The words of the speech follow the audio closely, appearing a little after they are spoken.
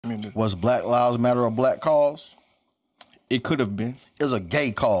agenda. Was Black Lives Matter a black cause? It could have been. It was a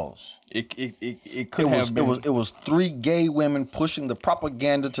gay cause. It could have been. It was 3 gay women pushing the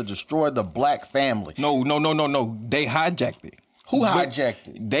propaganda to destroy the black family. No. They hijacked it. Who hijacked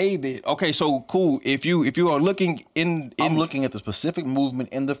it? They did. Okay, so cool. If you are looking in I'm looking at the specific movement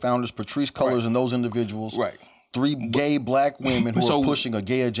in the founders, Patrice Cullors and those individuals. Right. 3 gay black women who are pushing a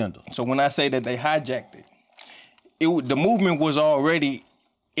gay agenda. So when I say that they hijacked it, the movement was already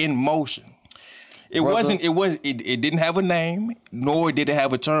in motion. It didn't have a name, nor did it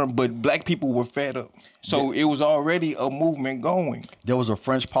have a term, but black people were fed up. So it was already a movement going. There was a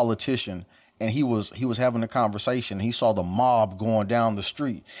French politician, and he was having a conversation. He saw the mob going down the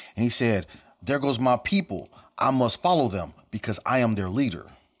street, and he said, "There goes my people. I must follow them because I am their leader."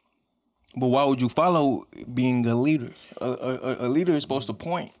 But why would you follow being a leader? A leader is supposed to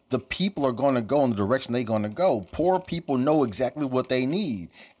point. The people are going to go in the direction they're going to go. Poor people know exactly what they need.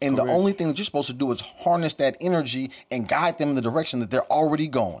 And the only thing that you're supposed to do is harness that energy and guide them in the direction that they're already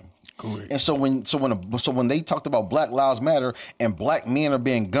going. Correct. And so when they talked about Black Lives Matter and black men are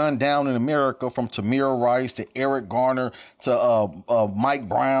being gunned down in America, from Tamir Rice to Eric Garner to Mike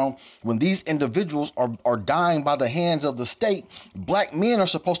Brown, when these individuals are dying by the hands of the state, black men are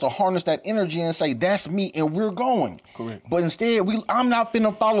supposed to harness that energy and say, "That's me," and we're going. Correct. But instead, I'm not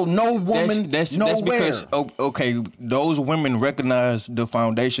finna follow no woman that's nowhere. Because those women recognized the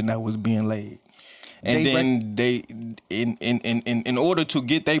foundation that was being laid. And they in order to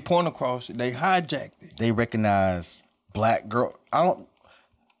get their point across, they hijacked it. They recognize black girl.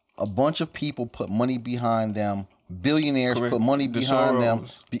 A bunch of people put money behind them. Billionaires put money behind them.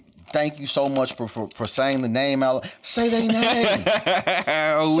 Thank you so much for saying the name out. Say their name.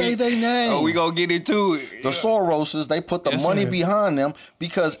 Say their name. Oh, we gonna get into it. The Soroses, they put the money behind them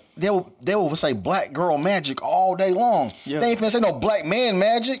because they will say black girl magic all day long. Yeah. They ain't finna say no black man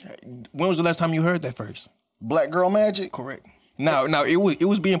magic. When was the last time you heard that first? Black girl magic? Correct. Now it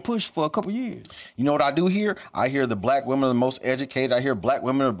was being pushed for a couple years. You know what I do hear? I hear the black women are the most educated. I hear black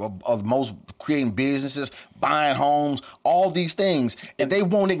women are the most creating businesses, buying homes, all these things. And they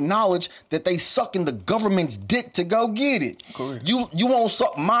won't acknowledge that they sucking the government's dick to go get it. Correct. You won't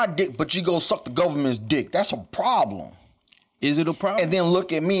suck my dick, but you go suck the government's dick. That's a problem. Is it a problem? And then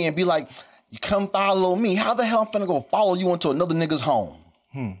look at me and be like, "You come follow me." How the hell I'm finna go follow you into another nigga's home?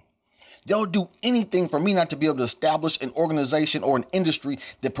 They'll do anything for me not to be able to establish an organization or an industry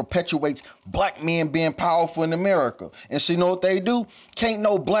that perpetuates black men being powerful in America. And so you know what they do? Can't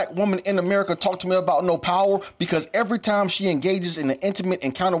no black woman in America talk to me about no power, because every time she engages in an intimate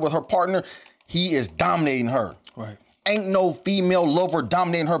encounter with her partner, he is dominating her. Right. Ain't no female lover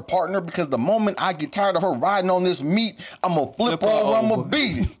dominating her partner, because the moment I get tired of her riding on this meat, I'm gonna flip her over, I'm gonna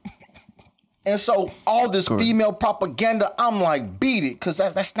beat it. And so all this female propaganda, I'm like, beat it, because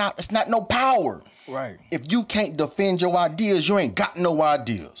it's not no power. Right. If you can't defend your ideas, you ain't got no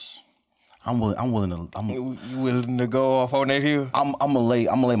ideas. You willing to go off on that hill? I'm gonna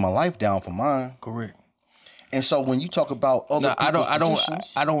lay my life down for mine. Correct. And so when you talk about other people's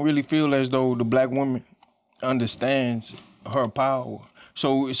positions, I don't really feel as though the black woman understands her power.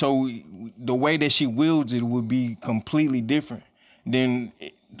 So the way that she wields it would be completely different than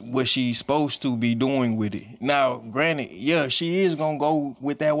what she's supposed to be doing with it. Now, granted, yeah, she is gonna go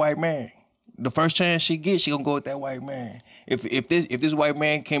with that white man. The first chance she gets, she gonna go with that white man. If this white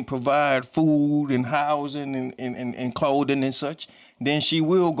man can provide food and housing and clothing and such, then she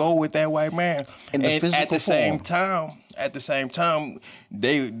will go with that white man. In the physical at the same time,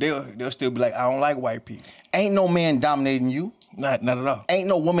 they'll still be like, "I don't like white people." Ain't no man dominating you. Not at all. Ain't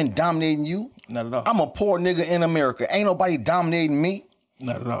no woman dominating you. Not at all. I'm a poor nigga in America. Ain't nobody dominating me.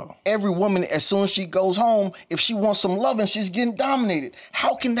 Not at all. Every woman, as soon as she goes home, if she wants some loving, she's getting dominated.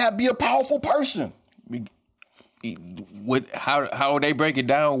 How can that be a powerful person? How they break it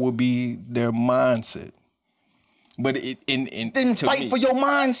down would be their mindset. But then fight for your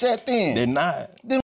mindset then. They're not. Then